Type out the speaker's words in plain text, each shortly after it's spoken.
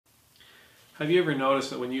Have you ever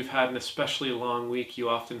noticed that when you've had an especially long week, you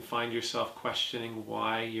often find yourself questioning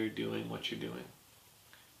why you're doing what you're doing?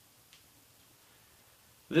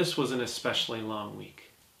 This was an especially long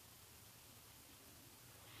week.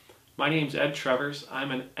 My name's Ed Trevors.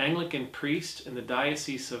 I'm an Anglican priest in the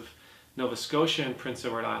Diocese of Nova Scotia and Prince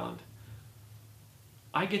Edward Island.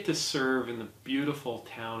 I get to serve in the beautiful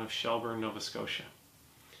town of Shelburne, Nova Scotia,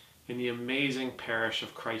 in the amazing parish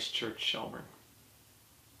of Christ Church, Shelburne.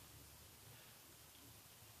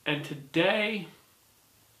 And today,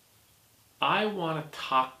 I want to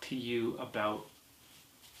talk to you about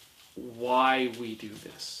why we do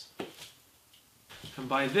this. And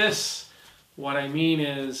by this, what I mean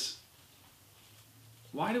is,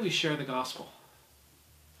 why do we share the gospel?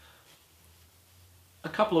 A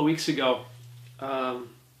couple of weeks ago,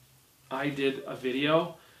 I did a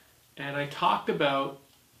video and I talked about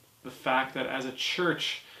the fact that as a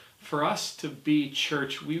church, for us to be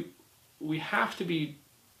church, we have to be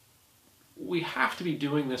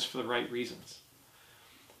doing this for the right reasons.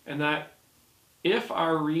 And that if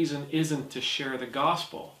our reason isn't to share the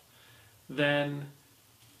gospel, then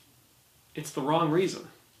it's the wrong reason.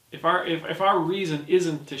 If our reason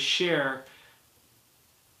isn't to share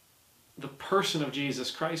the person of Jesus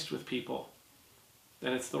Christ with people,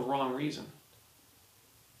 then it's the wrong reason.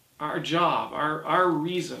 Our job, our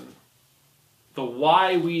reason, the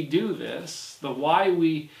why we do this, the why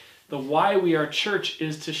we are church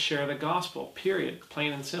is to share the gospel, period.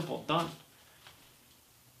 Plain and simple, done.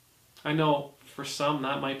 I know for some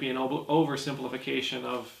that might be an oversimplification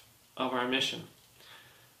of our mission.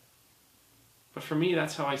 But for me,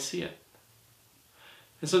 that's how I see it.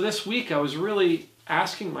 And so this week I was really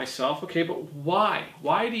asking myself, okay, but why?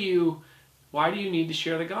 Why do you need to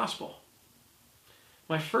share the gospel?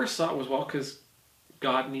 My first thought was, well, because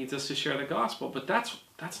God needs us to share the gospel, but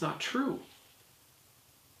that's not true.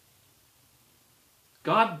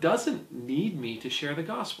 God doesn't need me to share the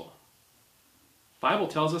gospel. The Bible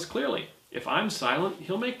tells us clearly, if I'm silent,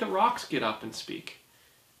 he'll make the rocks get up and speak.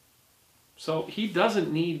 So he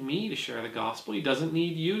doesn't need me to share the gospel. He doesn't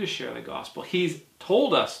need you to share the gospel. He's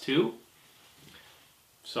told us to.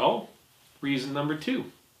 So, reason number 2,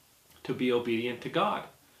 to be obedient to God.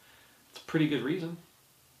 It's a pretty good reason.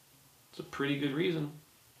 It's a pretty good reason.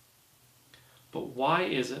 But why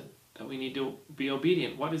is it that we need to be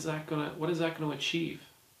obedient? What is that going to achieve?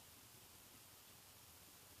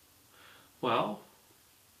 Well,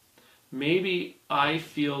 maybe I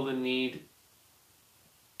feel the need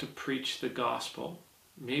to preach the gospel.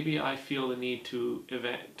 Maybe I feel the need to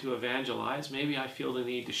evangelize. Maybe I feel the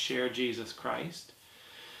need to share Jesus Christ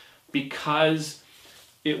because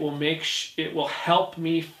it will help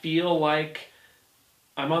me feel like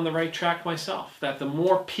I'm on the right track myself. That the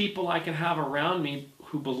more people I can have around me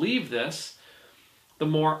who believe this, the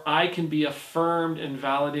more I can be affirmed and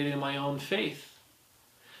validated in my own faith.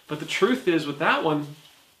 But the truth is, with that one,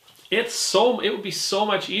 it would be so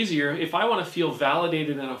much easier if I want to feel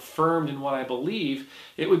validated and affirmed in what I believe.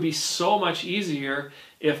 It would be so much easier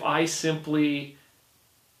if I simply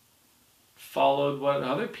followed what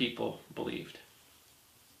other people believed.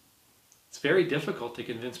 It's very difficult to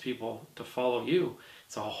convince people to follow you.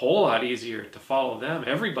 It's a whole lot easier to follow them.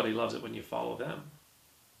 Everybody loves it when you follow them.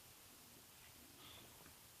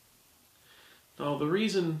 No, the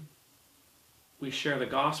reason we share the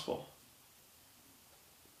gospel,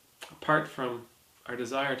 apart from our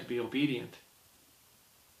desire to be obedient,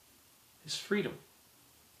 is freedom.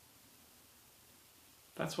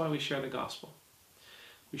 That's why we share the gospel.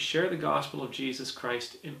 We share the gospel of Jesus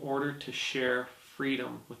Christ in order to share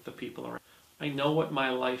freedom with the people around. I know what my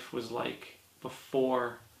life was like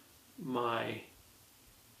before my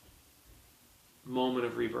moment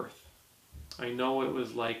of rebirth. I know what it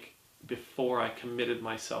was like before I committed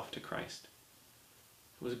myself to Christ.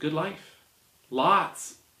 It was a good life.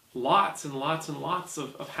 Lots and lots and lots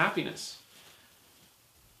of happiness.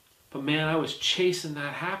 But man, I was chasing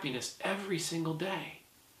that happiness every single day.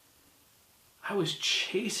 I was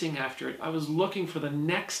chasing after it. I was looking for the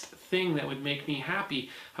next thing that would make me happy.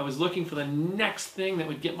 I was looking for the next thing that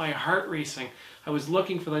would get my heart racing. I was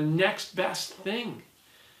looking for the next best thing.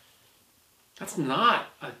 That's not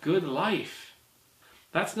a good life.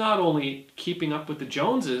 That's not only keeping up with the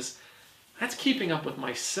Joneses, that's keeping up with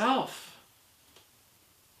myself.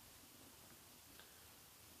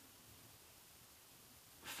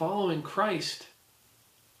 Following Christ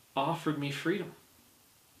offered me freedom.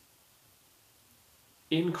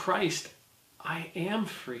 In Christ, I am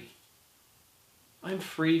free. I'm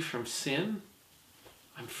free from sin.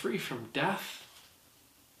 I'm free from death.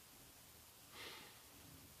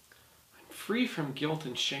 I'm free from guilt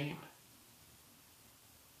and shame.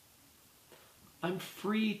 I'm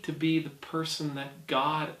free to be the person that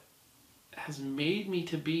God has made me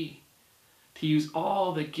to be. To use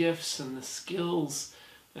all the gifts and the skills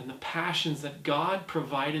and the passions that God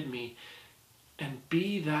provided me and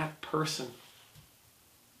be that person.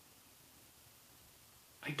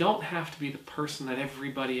 I don't have to be the person that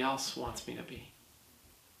everybody else wants me to be.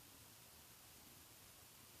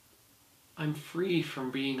 I'm free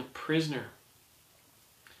from being a prisoner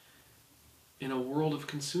in a world of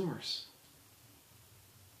consumers.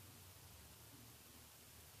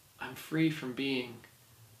 I'm free from being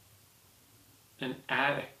an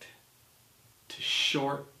addict to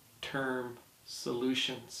short-term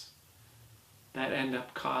solutions that end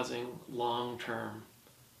up causing long-term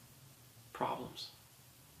problems.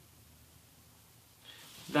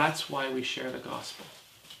 That's why we share the gospel.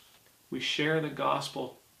 We share the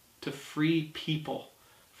gospel to free people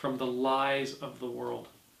from the lies of the world.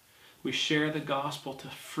 We share the gospel to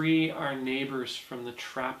free our neighbors from the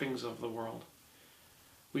trappings of the world.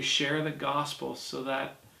 We share the gospel so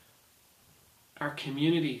that our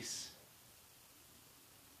communities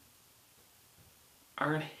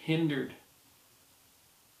aren't hindered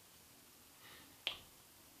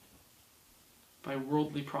by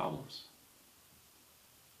worldly problems.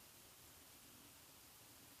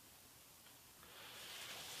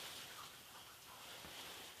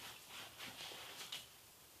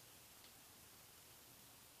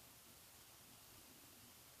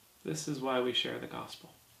 This is why we share the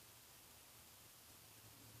gospel.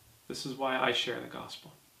 This is why I share the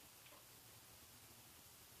gospel.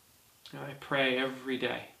 And I pray every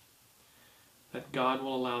day that God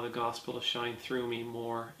will allow the gospel to shine through me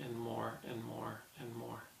more and more and more and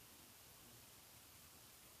more.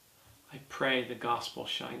 I pray the gospel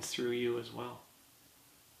shines through you as well.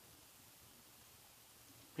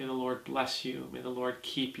 May the Lord bless you. May the Lord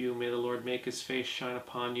keep you. May the Lord make his face shine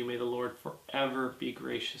upon you. May the Lord forever be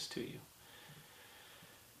gracious to you.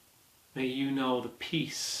 May you know the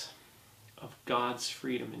peace of God's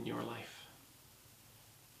freedom in your life.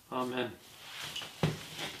 Amen.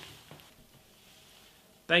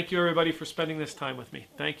 Thank you, everybody, for spending this time with me.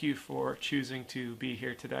 Thank you for choosing to be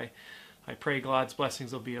here today. I pray God's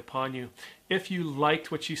blessings will be upon you. If you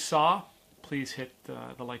liked what you saw, please hit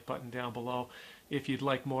the like button down below. If you'd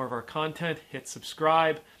like more of our content, hit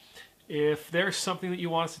subscribe. If there's something that you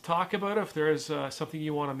want us to talk about, if there's something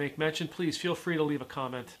you want to make mention, please feel free to leave a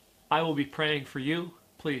comment. I will be praying for you.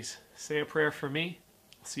 Please say a prayer for me.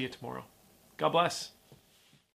 I'll see you tomorrow. God bless.